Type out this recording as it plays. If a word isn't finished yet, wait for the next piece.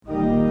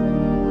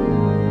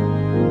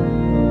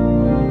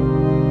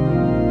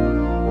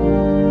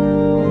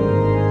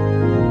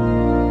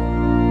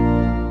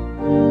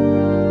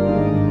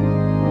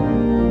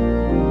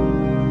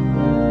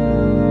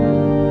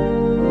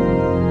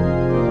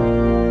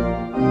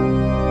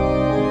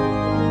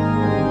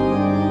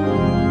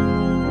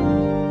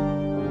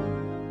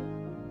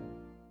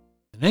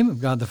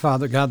God the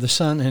Father, God the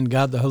Son, and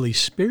God the Holy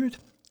Spirit.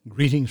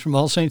 Greetings from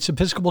All Saints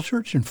Episcopal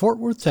Church in Fort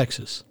Worth,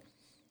 Texas.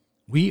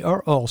 We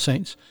are All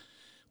Saints.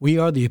 We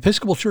are the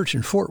Episcopal Church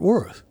in Fort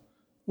Worth.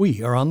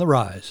 We are on the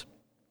rise.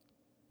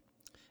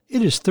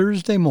 It is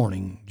Thursday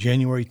morning,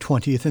 January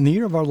 20th, in the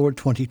year of our Lord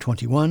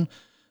 2021,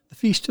 the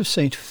Feast of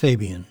St.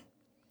 Fabian.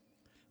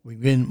 We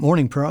begin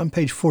morning prayer on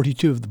page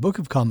 42 of the Book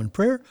of Common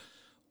Prayer,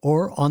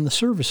 or on the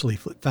service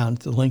leaflet found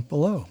at the link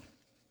below.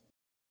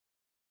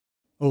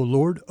 O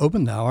Lord,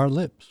 open thou our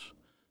lips,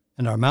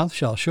 and our mouth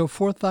shall show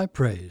forth thy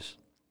praise.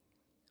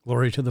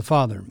 Glory to the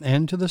Father,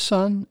 and to the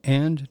Son,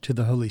 and to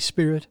the Holy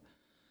Spirit,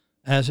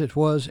 as it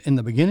was in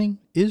the beginning,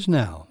 is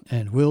now,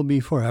 and will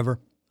be forever.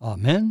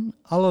 Amen.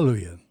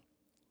 Alleluia.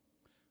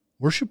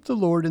 Worship the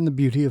Lord in the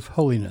beauty of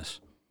holiness.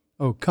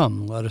 O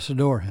come, let us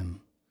adore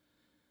him.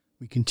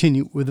 We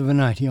continue with the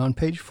Venite on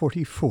page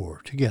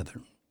 44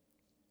 together.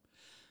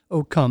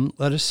 O come,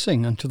 let us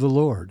sing unto the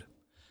Lord.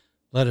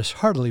 Let us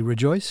heartily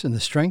rejoice in the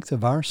strength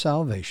of our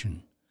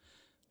salvation.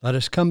 Let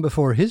us come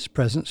before his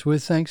presence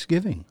with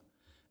thanksgiving,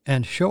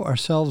 and show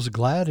ourselves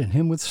glad in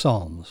him with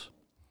psalms.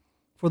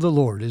 For the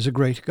Lord is a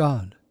great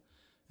God,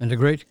 and a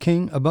great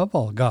King above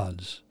all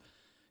gods.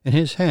 In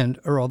his hand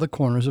are all the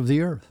corners of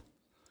the earth,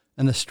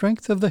 and the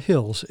strength of the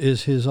hills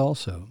is his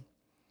also.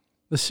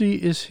 The sea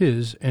is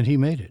his, and he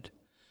made it,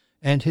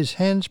 and his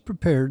hands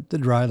prepared the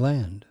dry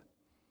land.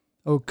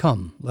 O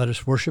come, let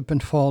us worship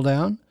and fall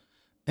down,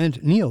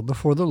 and kneel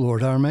before the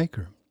Lord our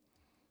Maker.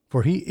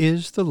 For he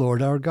is the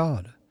Lord our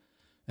God,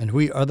 and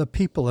we are the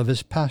people of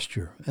his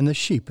pasture, and the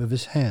sheep of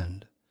his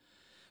hand.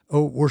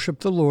 O worship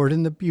the Lord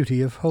in the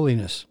beauty of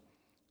holiness.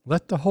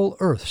 Let the whole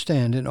earth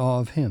stand in awe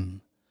of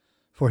him.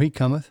 For he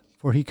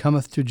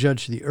cometh to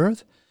judge the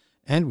earth,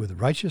 and with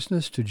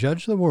righteousness to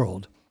judge the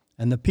world,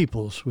 and the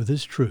peoples with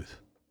his truth.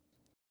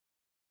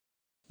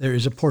 There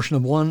is a portion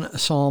of one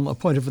psalm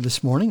appointed for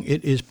this morning.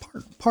 It is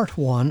part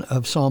 1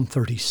 of Psalm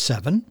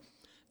 37,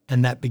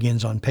 and that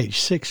begins on page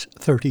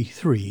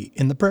 633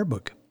 in the prayer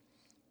book.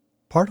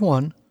 Part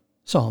 1,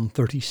 Psalm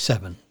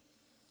 37.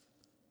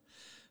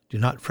 Do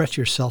not fret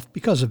yourself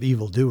because of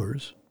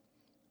evildoers.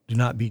 Do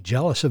not be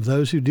jealous of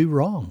those who do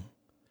wrong,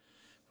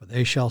 for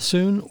they shall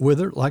soon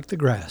wither like the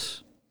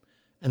grass,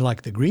 and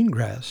like the green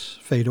grass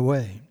fade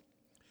away.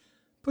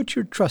 Put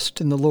your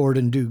trust in the Lord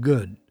and do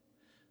good.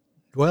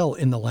 Dwell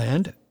in the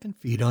land and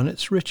feed on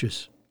its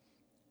riches.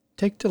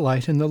 Take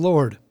delight in the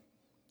Lord,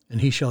 and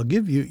he shall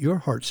give you your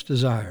heart's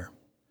desire.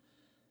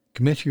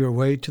 Commit your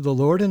way to the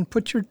Lord and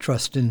put your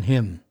trust in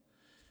him,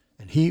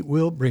 and he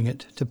will bring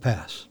it to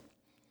pass.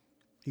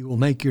 He will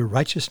make your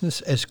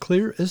righteousness as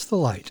clear as the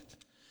light,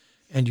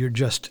 and your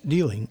just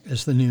dealing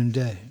as the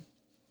noonday.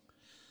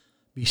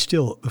 Be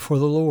still before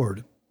the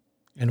Lord,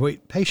 and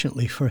wait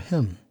patiently for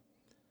him.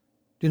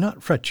 Do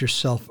not fret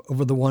yourself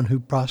over the one who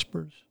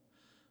prospers,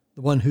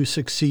 the one who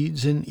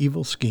succeeds in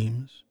evil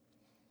schemes.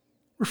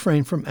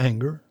 Refrain from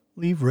anger,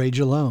 leave rage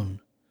alone.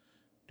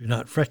 Do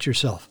not fret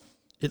yourself,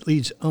 it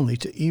leads only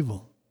to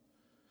evil.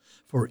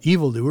 For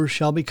evildoers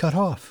shall be cut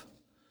off,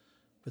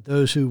 but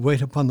those who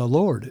wait upon the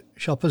Lord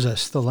shall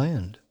possess the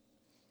land.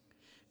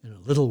 In a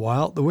little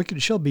while the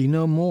wicked shall be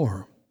no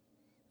more.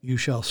 You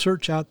shall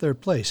search out their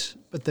place,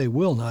 but they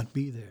will not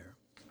be there.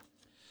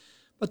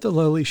 But the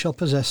lowly shall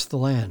possess the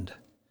land.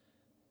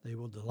 They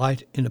will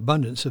delight in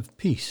abundance of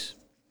peace.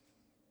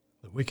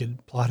 The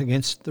wicked plot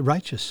against the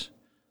righteous,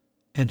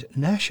 and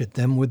gnash at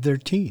them with their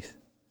teeth.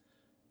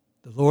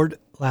 The Lord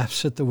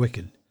laughs at the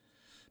wicked,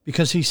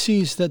 because he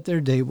sees that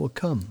their day will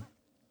come.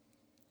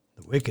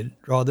 The wicked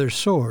draw their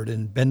sword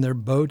and bend their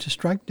bow to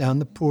strike down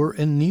the poor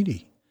and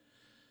needy,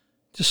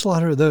 to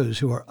slaughter those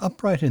who are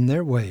upright in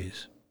their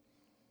ways.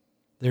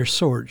 Their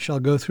sword shall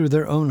go through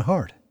their own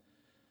heart,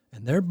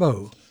 and their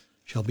bow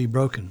shall be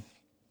broken.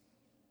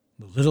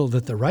 The little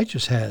that the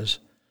righteous has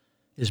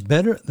is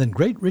better than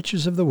great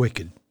riches of the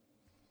wicked.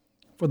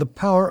 For the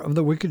power of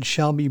the wicked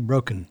shall be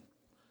broken,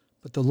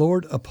 but the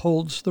Lord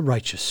upholds the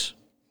righteous.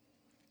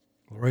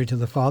 Glory to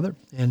the Father,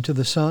 and to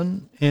the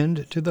Son,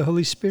 and to the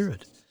Holy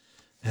Spirit,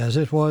 as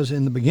it was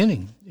in the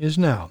beginning, is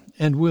now,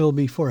 and will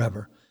be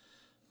forever.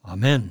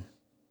 Amen.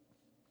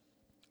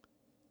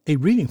 A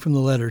reading from the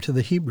letter to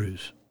the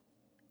Hebrews.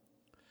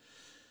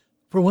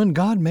 For when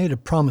God made a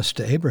promise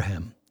to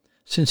Abraham,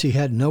 since he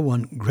had no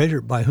one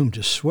greater by whom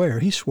to swear,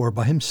 he swore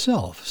by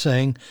himself,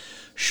 saying,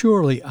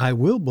 Surely I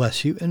will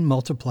bless you and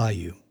multiply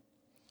you.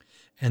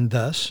 And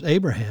thus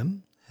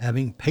Abraham,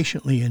 having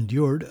patiently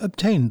endured,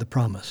 obtained the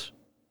promise.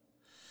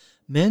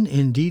 Men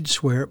indeed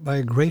swear by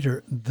a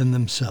greater than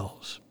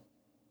themselves,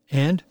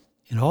 and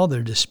in all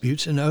their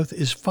disputes an oath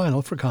is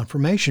final for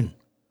confirmation.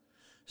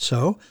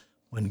 So,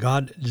 when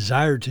God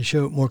desired to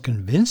show more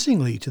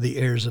convincingly to the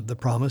heirs of the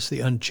promise the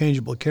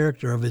unchangeable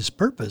character of his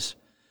purpose,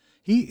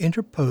 he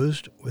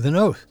interposed with an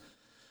oath,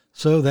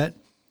 so that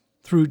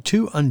through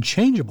two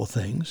unchangeable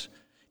things,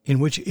 in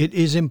which it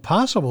is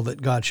impossible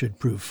that God should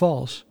prove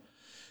false,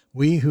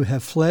 we who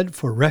have fled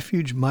for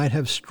refuge might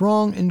have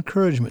strong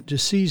encouragement to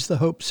seize the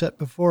hope set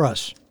before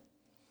us.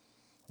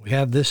 We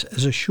have this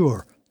as a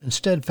sure and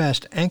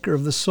steadfast anchor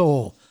of the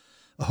soul,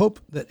 a hope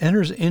that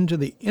enters into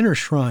the inner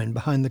shrine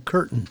behind the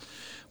curtain,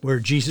 where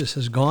Jesus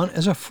has gone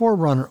as a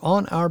forerunner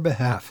on our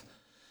behalf,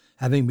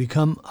 having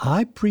become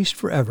high priest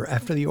forever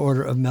after the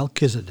order of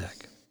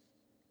Melchizedek.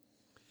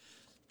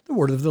 The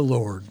word of the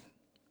Lord.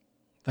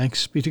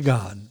 Thanks be to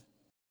God.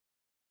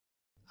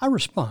 Our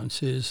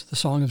response is the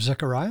Song of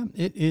Zechariah.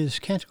 It is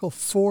Canticle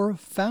 4,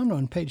 found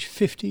on page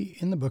 50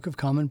 in the Book of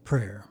Common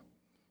Prayer.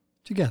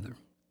 Together.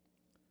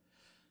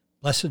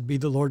 Blessed be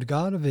the Lord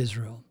God of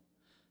Israel,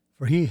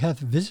 for he hath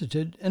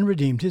visited and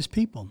redeemed his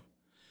people,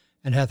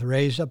 and hath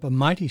raised up a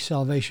mighty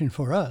salvation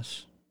for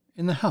us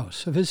in the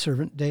house of his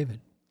servant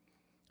David,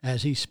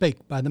 as he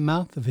spake by the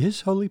mouth of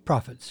his holy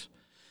prophets,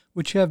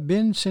 which have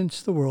been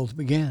since the world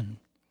began,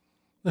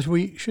 that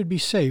we should be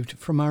saved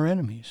from our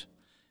enemies,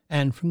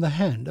 and from the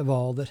hand of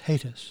all that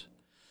hate us,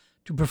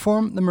 to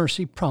perform the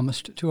mercy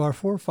promised to our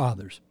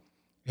forefathers,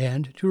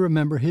 and to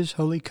remember his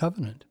holy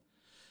covenant,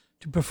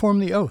 to perform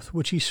the oath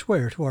which he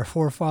sware to our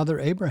forefather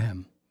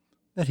Abraham,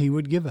 that he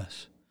would give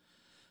us,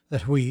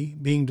 that we,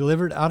 being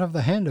delivered out of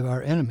the hand of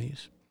our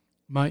enemies,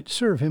 might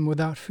serve him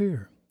without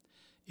fear,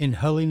 in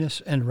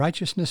holiness and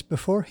righteousness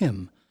before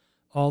him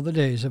all the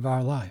days of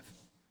our life.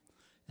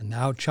 And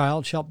thou,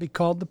 child, shalt be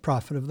called the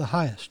prophet of the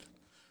highest,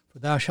 for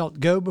thou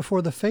shalt go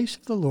before the face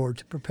of the Lord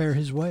to prepare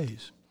his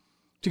ways,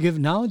 to give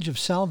knowledge of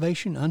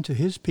salvation unto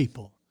his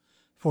people,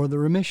 for the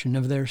remission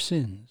of their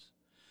sins,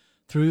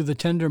 through the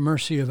tender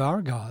mercy of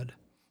our God,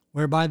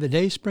 whereby the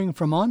dayspring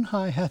from on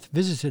high hath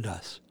visited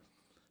us,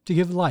 to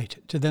give light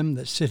to them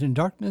that sit in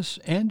darkness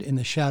and in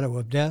the shadow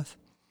of death,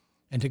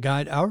 and to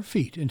guide our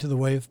feet into the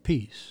way of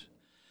peace.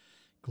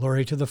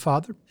 Glory to the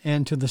Father,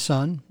 and to the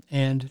Son,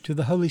 and to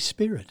the Holy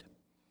Spirit,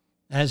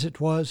 as it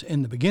was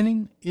in the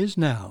beginning, is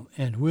now,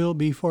 and will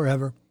be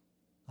forever.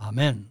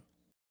 Amen.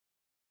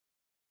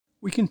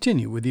 We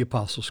continue with the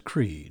Apostles'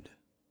 Creed.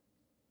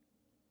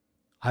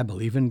 I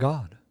believe in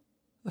God,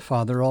 the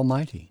Father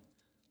Almighty,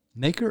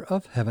 maker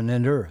of heaven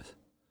and earth,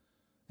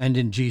 and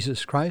in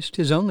Jesus Christ,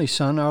 his only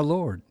Son, our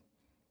Lord,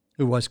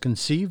 who was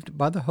conceived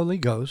by the Holy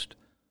Ghost,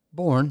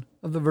 born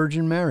of the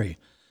Virgin Mary,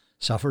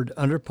 suffered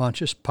under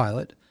Pontius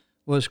Pilate,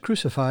 was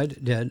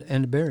crucified, dead,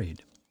 and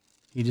buried.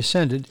 He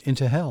descended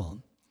into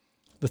hell.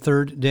 The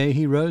third day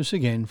he rose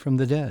again from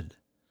the dead.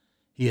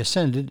 He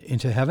ascended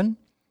into heaven,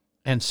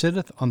 and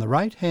sitteth on the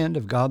right hand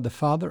of God the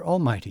Father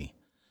Almighty.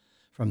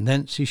 From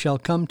thence he shall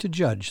come to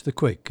judge the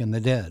quick and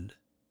the dead.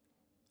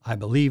 I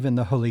believe in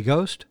the Holy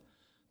Ghost,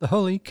 the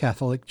Holy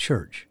Catholic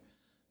Church,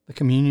 the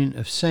communion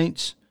of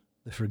saints,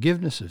 the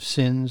forgiveness of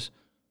sins,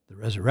 the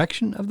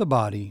resurrection of the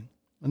body,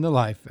 and the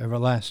life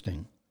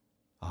everlasting.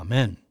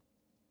 Amen.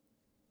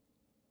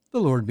 The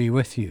Lord be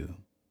with you.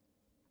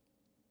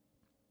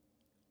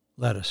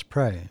 Let us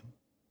pray.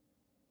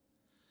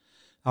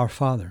 Our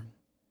Father,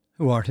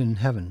 who art in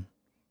heaven,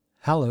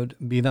 hallowed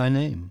be thy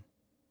name.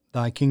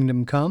 Thy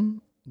kingdom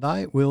come,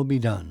 thy will be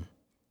done,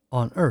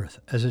 on earth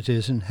as it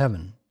is in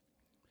heaven.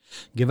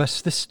 Give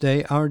us this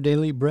day our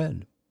daily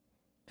bread,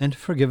 and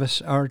forgive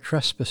us our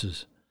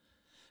trespasses,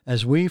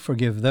 as we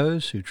forgive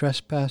those who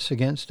trespass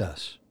against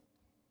us.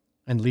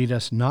 And lead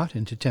us not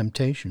into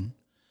temptation,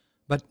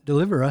 but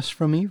deliver us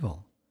from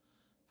evil.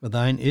 For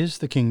thine is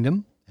the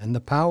kingdom, and the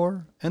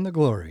power, and the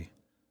glory,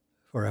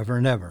 forever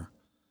and ever.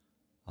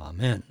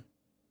 Amen.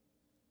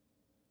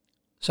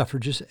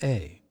 Suffrages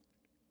A.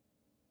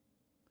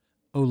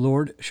 O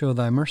Lord, show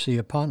thy mercy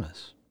upon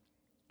us,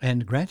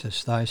 and grant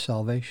us thy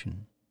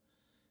salvation.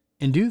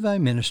 Endue thy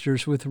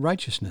ministers with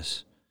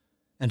righteousness,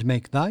 and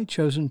make thy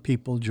chosen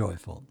people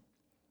joyful.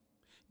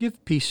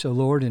 Give peace, O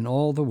Lord, in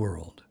all the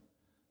world,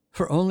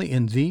 for only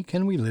in thee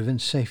can we live in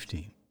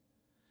safety.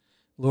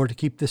 Lord,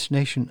 keep this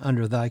nation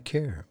under thy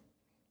care,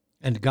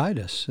 and guide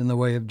us in the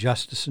way of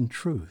justice and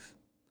truth.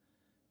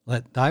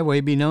 Let thy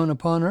way be known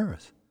upon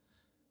earth,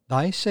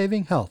 thy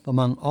saving health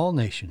among all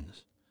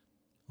nations.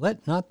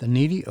 Let not the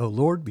needy, O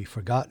Lord, be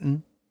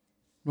forgotten,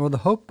 nor the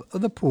hope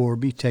of the poor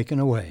be taken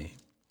away.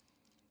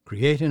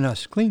 Create in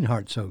us clean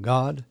hearts, O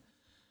God,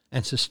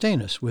 and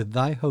sustain us with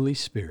thy Holy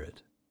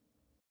Spirit.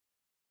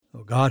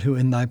 O God, who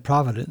in thy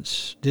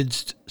providence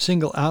didst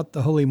single out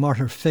the holy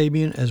martyr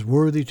Fabian as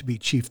worthy to be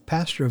chief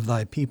pastor of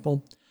thy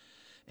people,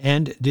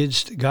 and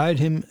didst guide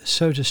him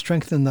so to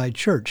strengthen thy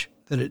church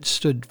that it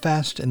stood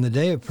fast in the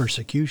day of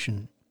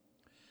persecution,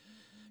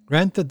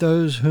 grant that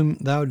those whom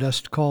thou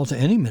dost call to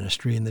any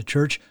ministry in the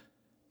church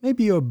may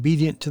be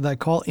obedient to thy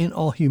call in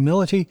all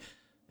humility,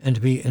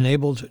 and be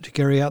enabled to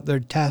carry out their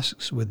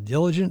tasks with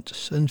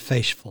diligence and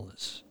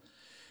faithfulness.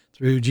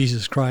 Through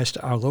Jesus Christ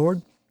our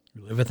Lord,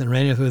 who liveth and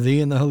reigneth with thee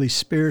in the Holy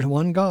Spirit,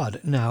 one God,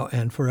 now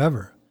and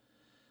forever.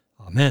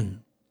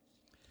 Amen.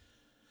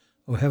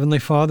 O heavenly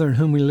Father, in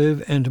whom we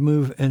live and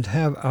move and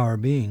have our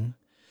being,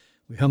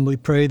 we humbly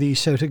pray thee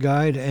so to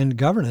guide and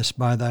govern us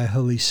by thy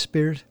Holy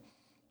Spirit,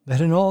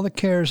 that in all the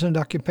cares and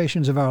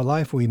occupations of our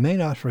life we may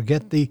not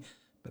forget thee,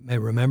 but may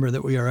remember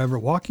that we are ever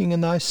walking in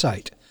thy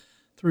sight,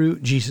 through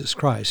Jesus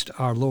Christ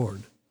our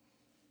Lord.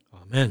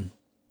 Amen.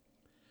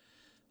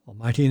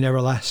 Almighty and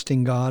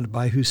everlasting God,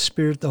 by whose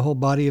Spirit the whole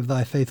body of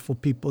thy faithful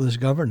people is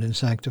governed and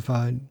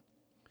sanctified,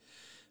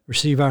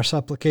 Receive our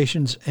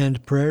supplications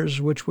and prayers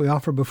which we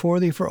offer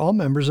before thee for all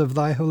members of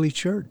thy holy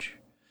church,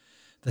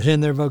 that in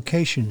their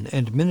vocation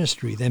and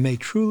ministry they may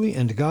truly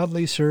and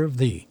godly serve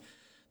thee,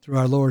 through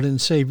our Lord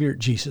and Savior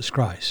Jesus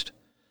Christ.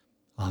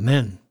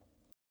 Amen.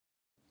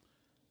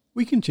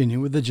 We continue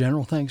with the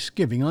general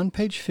thanksgiving on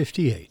page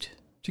 58,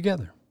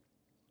 together.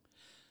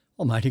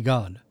 Almighty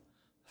God,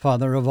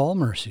 Father of all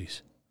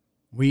mercies,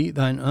 we,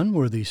 thine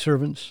unworthy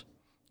servants,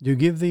 do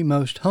give thee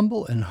most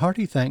humble and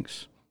hearty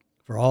thanks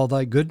for all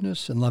thy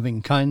goodness and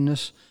loving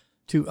kindness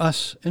to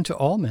us and to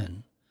all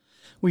men.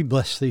 We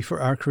bless thee for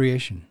our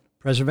creation,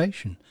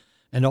 preservation,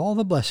 and all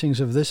the blessings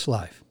of this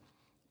life,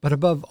 but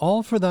above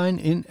all for thine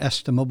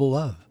inestimable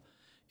love,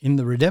 in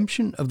the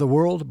redemption of the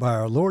world by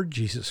our Lord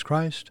Jesus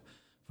Christ,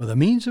 for the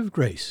means of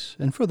grace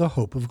and for the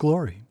hope of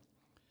glory.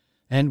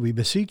 And we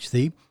beseech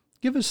thee,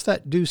 give us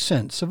that due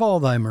sense of all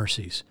thy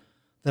mercies,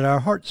 that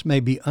our hearts may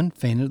be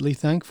unfeignedly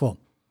thankful,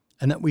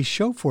 and that we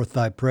show forth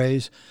thy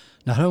praise,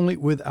 not only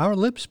with our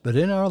lips but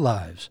in our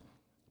lives,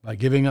 by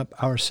giving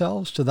up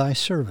ourselves to thy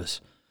service,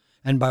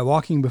 and by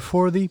walking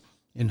before thee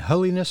in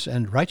holiness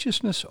and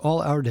righteousness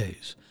all our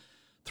days,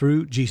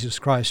 through Jesus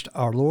Christ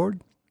our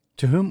Lord,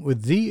 to whom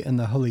with thee and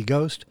the Holy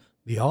Ghost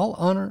be all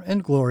honor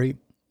and glory,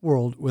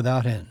 world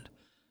without end.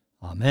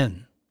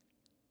 Amen.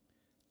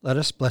 Let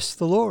us bless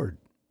the Lord.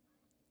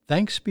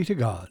 Thanks be to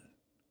God.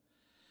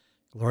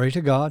 Glory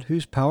to God,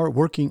 whose power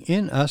working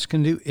in us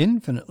can do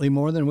infinitely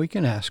more than we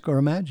can ask or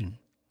imagine.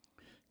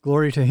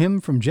 Glory to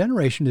him from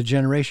generation to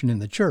generation in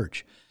the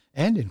church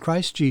and in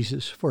Christ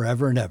Jesus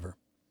forever and ever.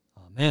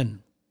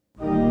 Amen.